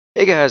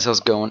Hey guys,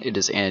 how's it going? It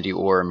is Andy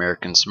or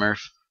American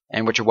Smurf,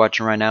 and what you're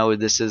watching right now,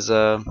 this is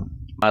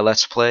my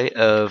Let's Play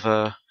of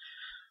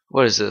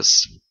what is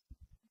this?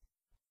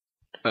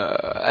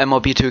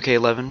 MLB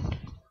 2K11.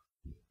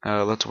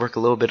 Let's work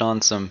a little bit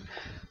on some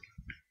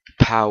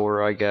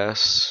power, I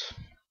guess.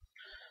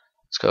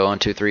 Let's go 1,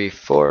 2, 3,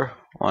 4.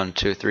 1,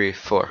 2, 3,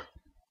 4.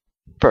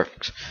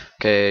 Perfect.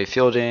 Okay,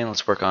 fielding.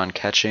 Let's work on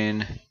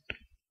catching.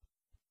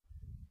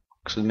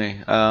 Excuse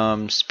me.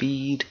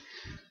 Speed.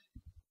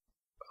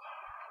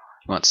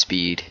 You want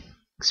speed?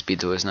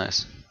 Speed's always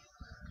nice.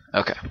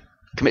 Okay.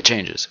 Commit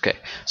changes. Okay.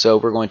 So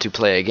we're going to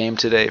play a game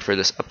today for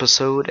this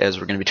episode, as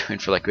we're going to be doing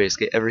for like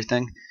basically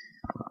everything.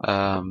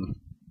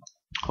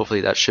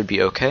 Hopefully that should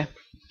be okay.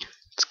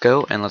 Let's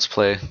go and let's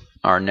play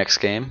our next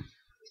game.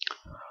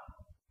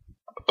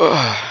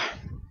 Ugh.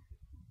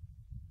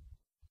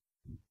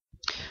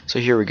 So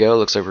here we go.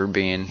 Looks like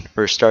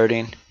we're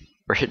starting.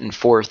 We're hitting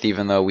 4th,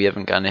 even though we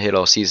haven't gotten a hit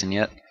all season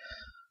yet.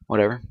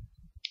 Whatever.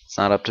 It's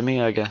not up to me,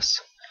 I guess.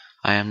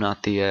 I am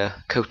not the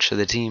coach of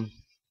the team.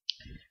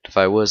 If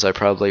I was, I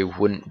probably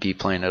wouldn't be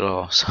playing at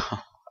all. So,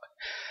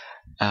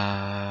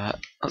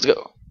 let's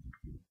go.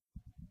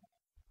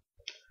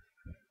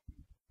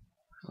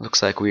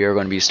 Looks like we are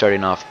going to be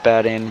starting off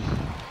batting.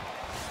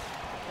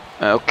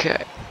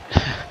 Okay.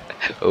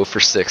 0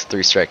 for 6,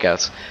 3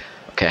 strikeouts.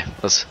 Okay,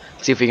 let's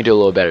see if we can do a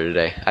little better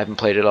today. I haven't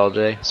played it all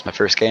day. It's my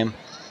first game.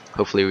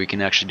 Hopefully we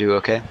can actually do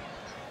okay.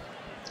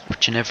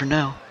 But you never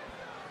know.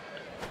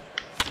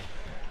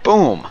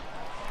 Boom!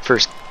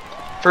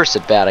 First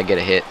at bat, I get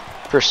a hit.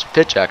 First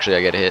pitch, actually,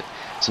 I get a hit.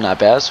 So not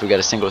bad. So we got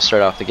a single to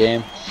start off the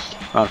game.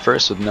 We're on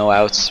first with no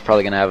outs.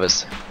 Probably gonna have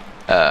us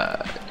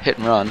hit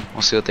and run.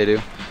 We'll see what they do.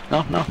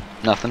 No,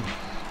 nothing.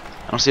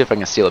 I don't see if I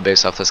can steal a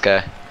base off this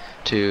guy.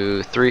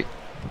 2, 3.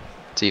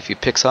 See if he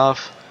picks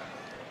off.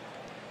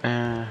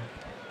 Okay,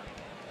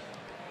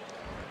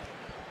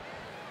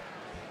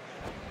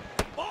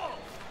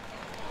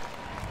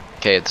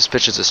 if this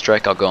pitch is a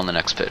strike, I'll go on the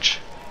next pitch,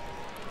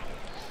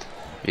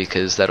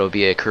 because that'll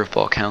be a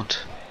curveball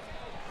count.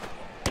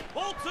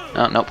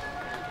 Oh, nope.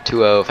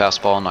 2-0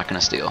 fastball, I'm not going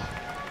to steal,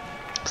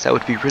 because that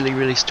would be really,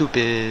 really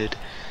stupid.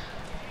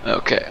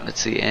 Okay,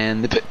 let's see,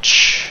 and the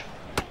pitch.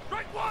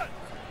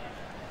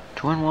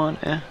 2-1,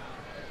 eh.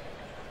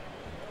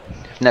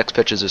 If next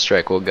pitch is a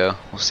strike, we'll go.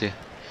 We'll see.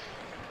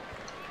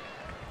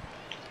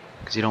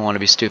 Because you don't want to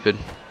be stupid.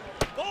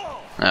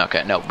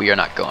 Okay, no, we are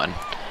not going.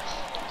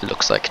 It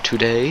looks like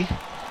today.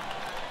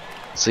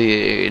 Let's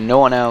see, no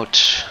one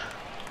out.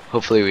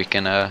 Hopefully we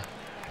can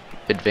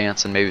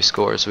advance and maybe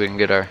score so we can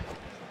get our...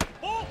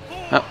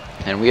 Oh,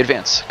 and we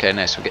advance. Okay,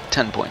 nice. We get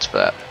 10 points for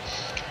that.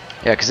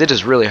 Yeah, because it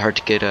is really hard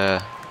to get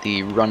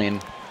the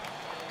running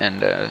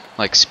and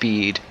like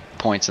speed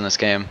points in this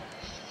game.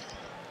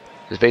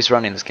 Because base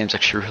running in this game is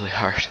actually really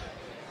hard.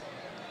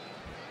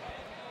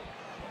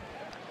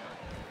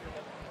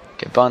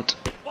 Okay, bunt.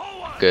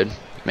 Good.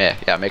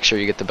 Yeah, make sure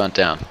you get the bunt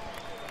down.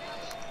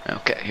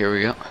 Okay, here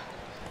we go.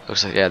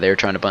 Looks like, yeah, they were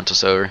trying to bunt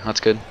us over. That's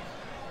good.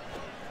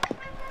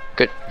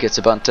 Good. Gets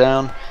a bunt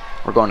down.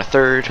 We're going to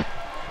third.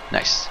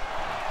 Nice.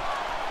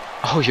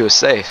 Oh, he was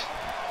safe.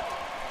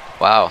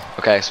 Wow.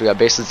 Okay, so we got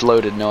bases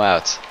loaded, no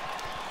outs.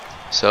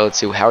 So let's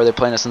see, how are they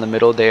playing us in the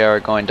middle? They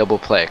are going double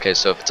play. Okay,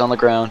 so if it's on the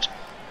ground,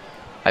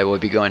 I will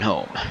be going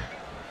home.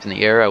 If in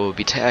the air, I will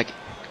be tagging.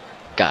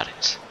 Got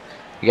it.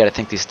 You got to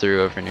think these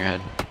through over in your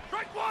head.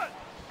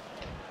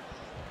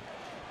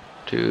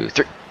 2,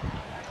 3.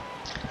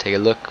 Take a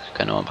look.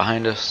 Got no one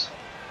behind us.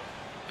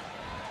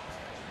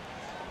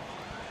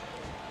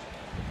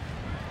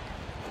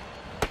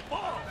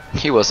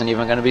 He wasn't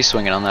even going to be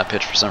swinging on that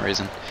pitch for some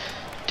reason.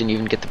 Didn't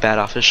even get the bat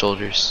off his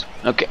shoulders.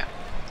 Okay.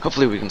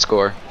 Hopefully we can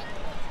score.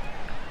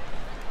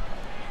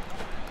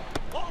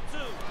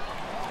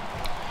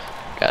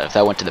 God, if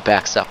that went to the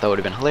backstop, that would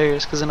have been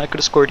hilarious, because then I could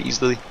have scored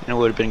easily, and it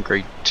would have been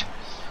great.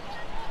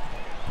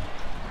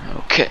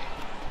 Okay.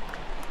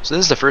 So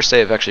this is the first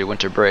day of actually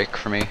winter break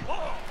for me.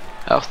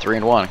 Oh,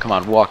 3-1. Come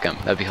on, walk him.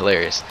 That'd be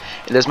hilarious.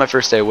 It is my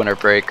first day of winter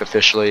break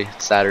officially.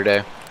 It's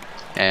Saturday,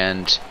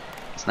 and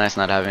it's nice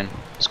not having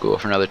school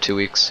for another 2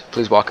 weeks.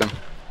 Please walk him.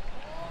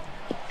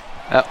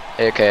 Oh,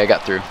 okay, I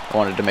got through. I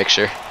wanted to make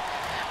sure.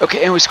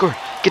 Okay, and we scored.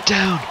 Get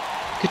down.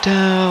 Get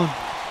down.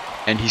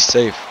 And he's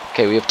safe.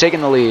 Okay, we have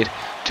taken the lead.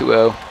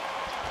 2-0.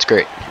 It's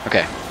great.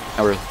 Okay,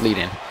 now we're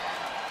leading.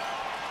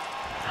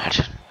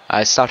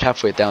 I stopped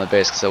halfway down the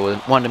base because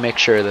I wanted to make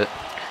sure that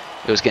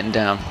it was getting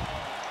down.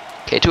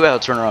 Okay, 2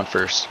 outs, runner on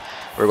first.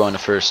 We're going to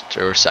first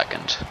or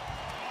second.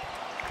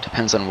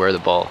 Depends on where the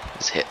ball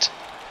is hit.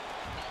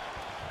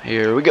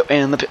 Here we go,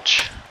 and the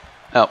pitch.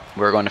 Oh,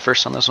 we're going to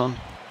first on this one.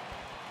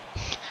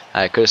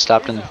 I could have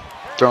stopped and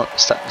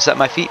set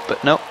my feet,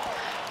 but nope.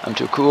 I'm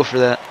too cool for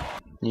that.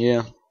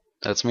 Yeah,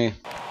 that's me.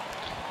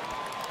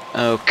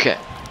 Okay,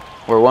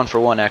 we're 1 for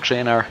 1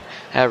 actually, and our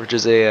average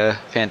is a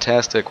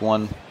fantastic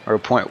 1 or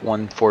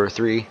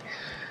 .143.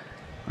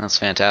 That's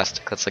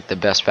fantastic. That's like the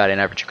best batting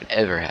average you could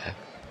ever have.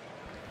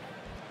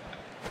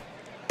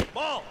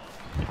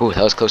 Ooh,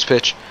 that was a close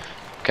pitch.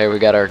 Okay, we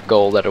got our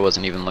goal that I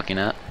wasn't even looking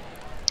at.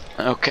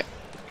 Okay.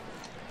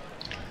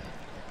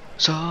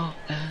 So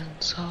and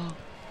so,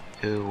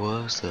 it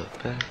was the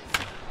best.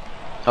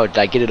 Oh, did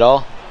I get it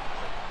all?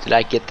 Did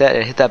I get that?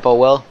 Did I hit that ball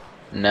well?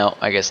 No,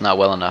 I guess not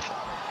well enough.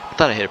 I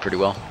thought I hit it pretty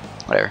well.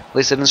 Whatever. At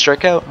least I didn't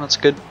strike out. That's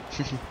good.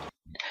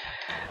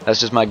 That's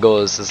just my goal,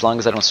 is as long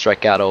as I don't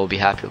strike out, I will be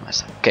happy with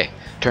myself. Okay,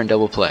 turn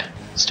double play.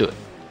 Let's do it.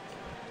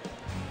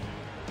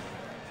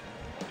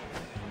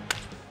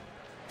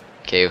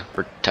 Okay,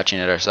 we're touching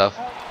it ourselves.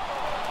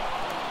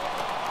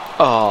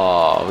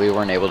 Oh, we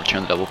weren't able to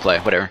turn the double play.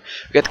 Whatever.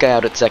 We got the guy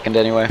out at second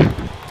anyway,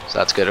 so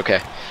that's good. Okay,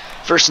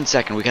 first and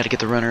second, we got to get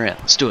the runner in.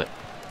 Let's do it.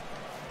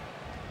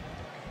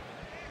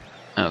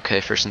 Okay,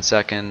 first and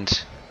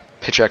second.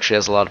 Pitcher actually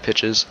has a lot of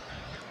pitches.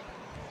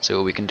 See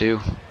what we can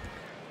do.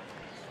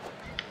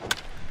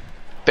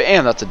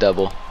 Bam! That's a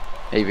double.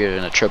 Maybe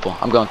even a triple.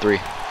 I'm going three.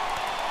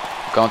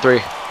 Going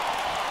three.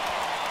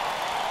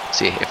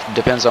 See, it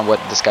depends on what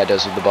this guy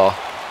does with the ball.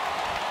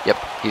 Yep,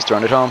 he's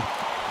throwing it home.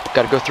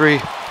 Gotta go three.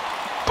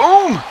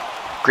 Boom!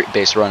 Great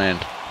base run in.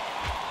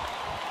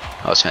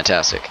 Oh, it's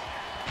fantastic.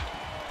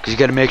 Because you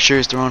gotta make sure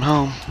he's throwing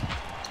home.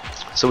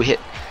 So we hit.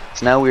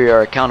 So now we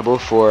are accountable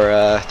for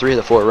 3 of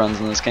the 4 runs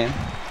in this game,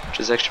 which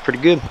is actually pretty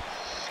good.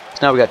 So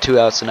now we got 2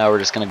 outs, so now we're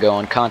just gonna go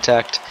on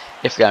contact.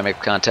 If the guy makes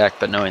contact,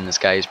 but knowing this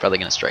guy, he's probably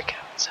gonna strike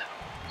out. So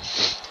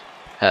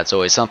that's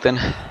always something.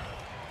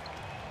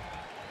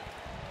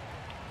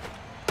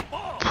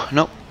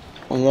 Nope.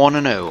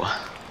 1-0.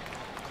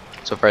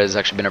 So far, this has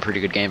actually been a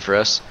pretty good game for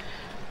us.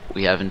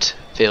 We haven't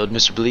failed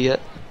miserably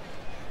yet,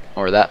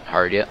 or that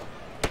hard yet.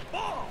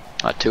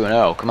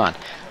 2-0. Come on,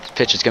 this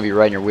pitch is gonna be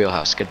right in your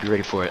wheelhouse. Gotta be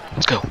ready for it.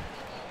 Let's go.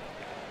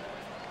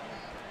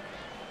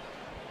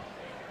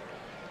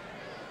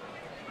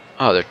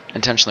 Oh, they're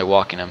intentionally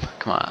walking him.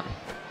 Come on.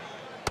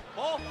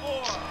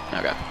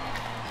 Okay.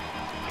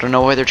 I don't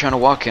know why they're trying to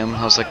walk him.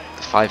 I was like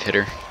the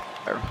 5-hitter.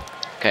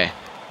 Okay.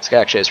 This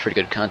guy actually has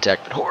pretty good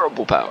contact, but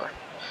horrible power.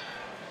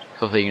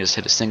 Hopefully you can just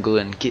hit a single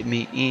and get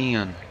me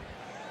in.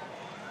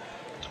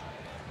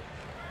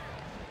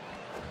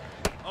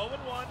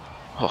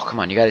 Oh, come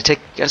on, you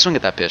gotta swing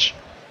at that pitch.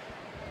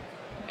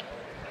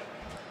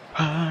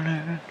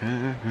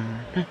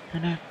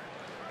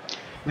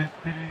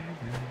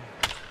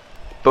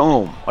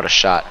 Boom! What a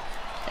shot.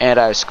 And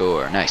I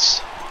score.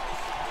 Nice.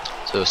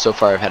 So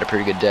far I've had a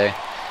pretty good day.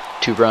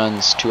 2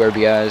 runs, 2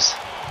 RBIs.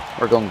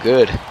 We're going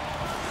good.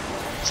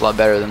 It's a lot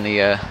better than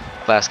the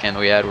last game that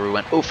we had where we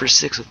went 0 for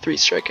 6 with 3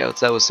 strikeouts.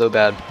 That was so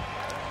bad.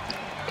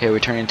 Okay, are we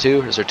turning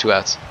 2 or is there 2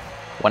 outs?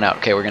 1 out.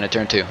 Okay, we're gonna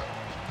turn 2.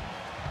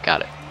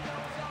 Got it.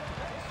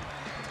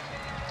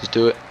 Just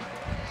do it.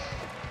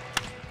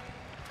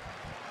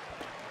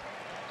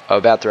 Oh,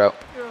 bad throw.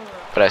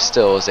 But I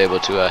still was able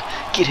to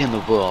get him the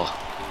ball.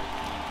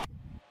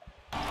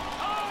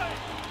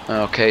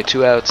 Okay,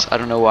 2 outs. I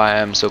don't know why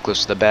I'm so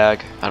close to the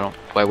bag. Why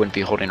I wouldn't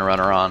be holding a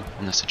runner on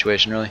in this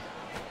situation, really.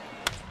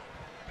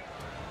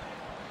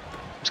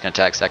 I'm just gonna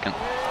tag second.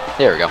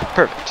 There we go.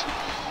 Perfect.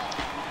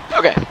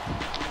 Okay.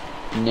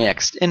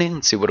 Next inning.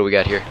 Let's see, what do we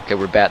got here? Okay,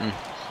 we're batting.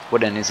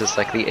 What inning is this?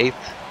 Like the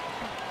 8th?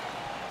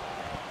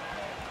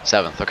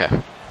 7th. Okay.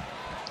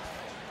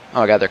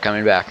 Oh god, they're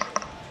coming back.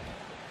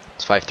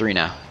 It's 5-3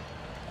 now.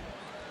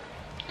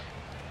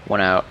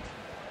 1 out.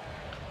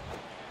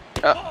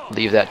 Oh,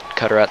 leave that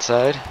cutter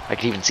outside. I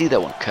could even see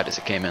that one cut as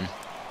it came in.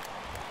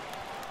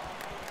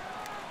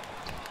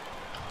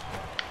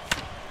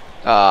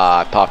 Ah,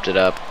 I popped it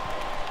up.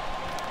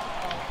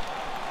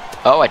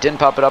 Oh, I didn't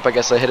pop it up. I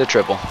guess I hit a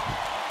triple.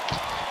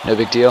 No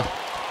big deal.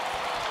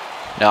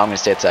 No, I'm going to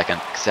stay at second,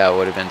 because that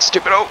would have been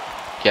stupid. Oh!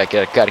 Yeah,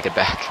 gotta get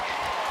back.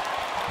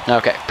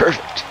 Okay,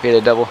 perfect. We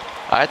hit a double.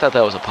 I thought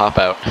that was a pop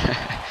out,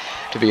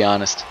 to be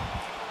honest.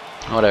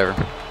 Whatever.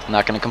 I'm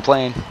not going to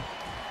complain.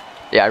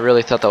 Yeah, I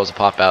really thought that was a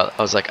pop out.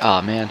 I was like,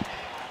 oh man.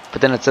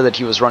 But then it said that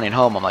he was running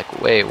home. I'm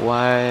like, wait,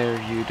 why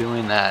are you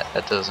doing that?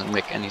 That doesn't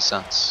make any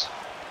sense.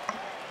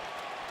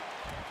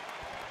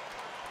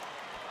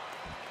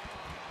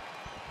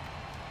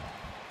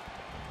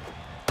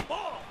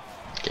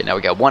 Okay, now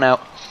we got 1 out.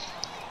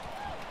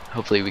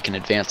 Hopefully we can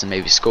advance and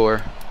maybe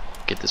score.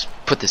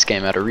 Put this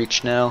game out of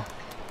reach now.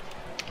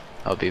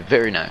 That would be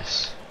very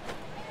nice.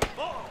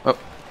 Oh,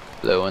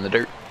 low in the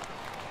dirt.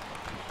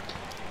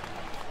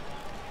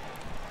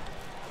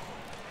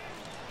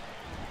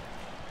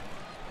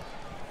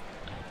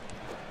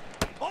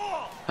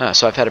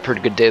 So I've had a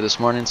pretty good day this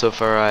morning. So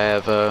far I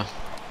have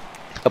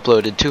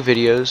uploaded 2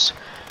 videos.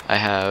 I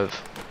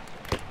have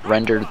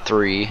rendered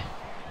 3.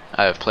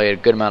 I've played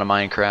a good amount of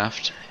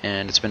Minecraft,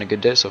 and it's been a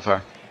good day so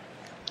far.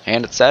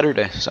 And it's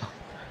Saturday, so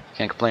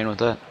can't complain with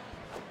that.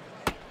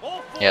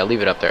 Yeah,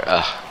 leave it up there.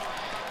 Ugh.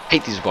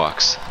 Hate these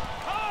walks.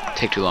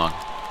 Take too long.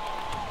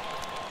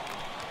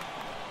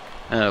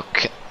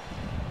 Okay.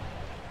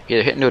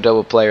 Either hit into a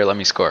double play or let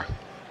me score.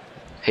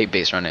 Hate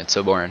base running, it's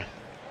so boring.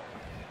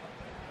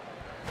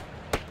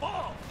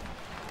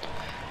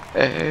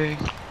 Hey,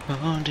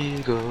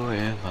 Monday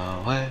going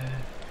my way.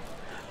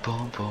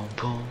 Boom, boom,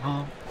 boom,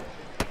 boom.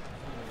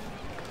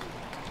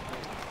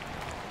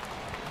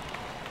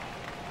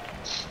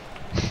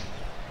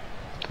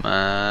 Come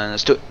on,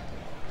 let's do it.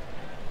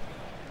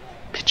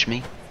 Pitch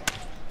me.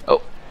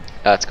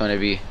 That's going to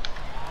be...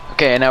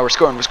 Okay, and now we're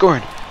scoring.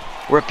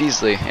 We're up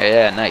easily.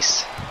 Yeah,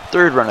 nice.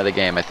 Third run of the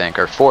game, I think,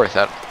 or fourth,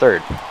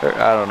 third.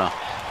 I don't know.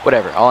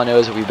 Whatever. All I know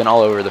is that we've been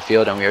all over the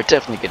field, and we are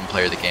definitely getting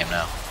player of the game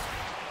now.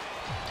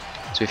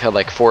 So we've had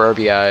like 4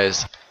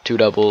 RBIs, 2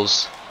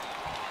 doubles,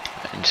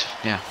 and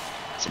yeah.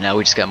 So now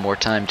we just got more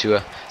time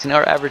to... so now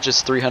our average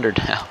is 300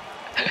 now.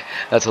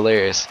 That's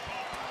hilarious.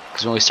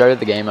 Because when we started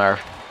the game, our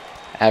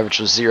average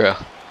was 0.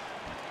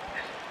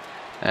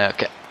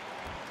 Okay.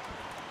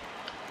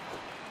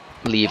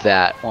 Leave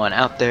that one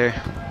out there.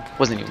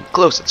 Wasn't even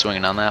close at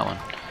swinging on that one.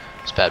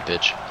 It's a bad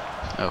pitch.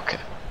 Okay.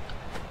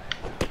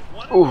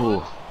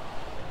 Ooh.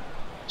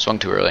 Swung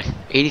too early.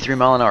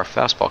 83-mile-an-hour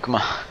fastball. Come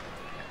on.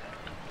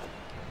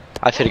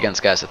 I've hit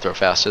against guys that throw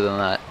faster than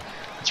that.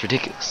 It's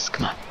ridiculous.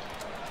 Come on.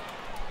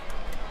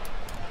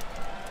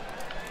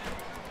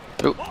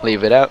 Ooh,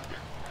 leave it out.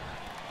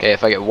 Okay,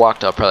 if I get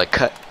walked, I'll probably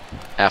cut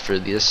after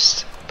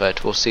this,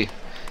 but we'll see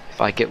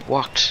if I get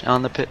walked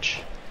on the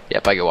pitch.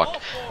 Yep, I get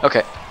walked.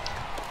 Okay.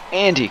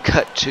 And he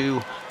cut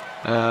to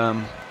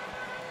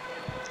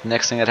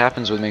next thing that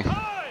happens with me.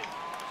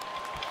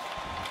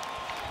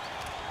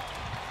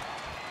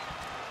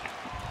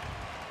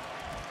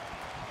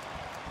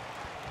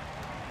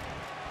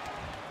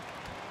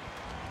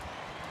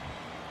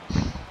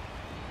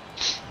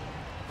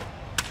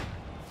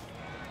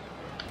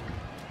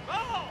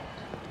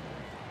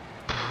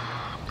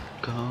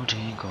 Go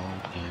jingle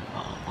in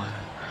my way.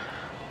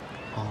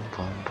 Boom,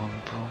 boom,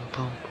 boom, boom,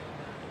 boom.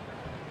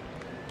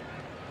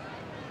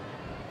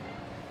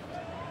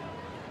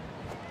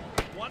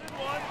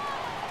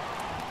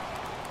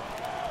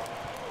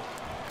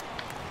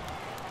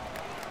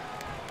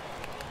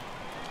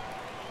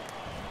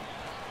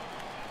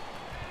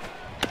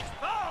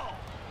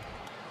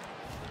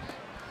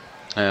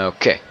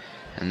 Okay,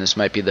 and this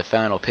might be the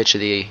final pitch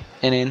of the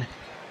inning,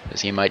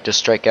 because he might just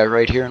strike out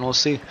right here, and we'll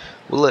see.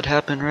 Will it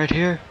happen right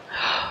here?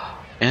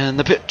 And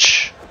the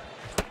pitch.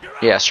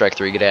 Yeah, strike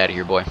 3. Get out of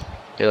here, boy.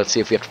 Okay, let's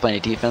see if we have to play any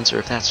defense, or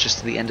if that's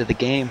just the end of the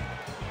game.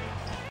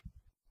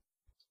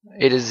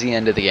 It is the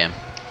end of the game.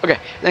 Okay,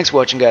 thanks for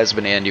watching, guys. It's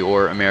been Andy,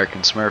 or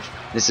American Smurf.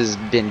 This has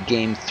been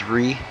Game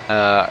 3.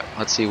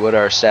 Let's see, what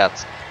are our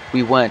stats?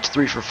 We went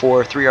 3 for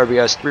 4, 3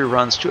 RBIs, 3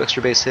 runs, 2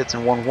 extra base hits,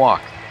 and 1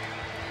 walk.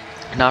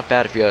 Not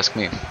bad if you ask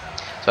me.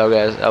 So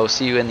guys, I will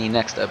see you in the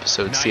next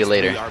episode. See you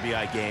later.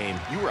 RBI game.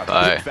 You were a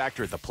Bye. big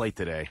factor at the plate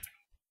today.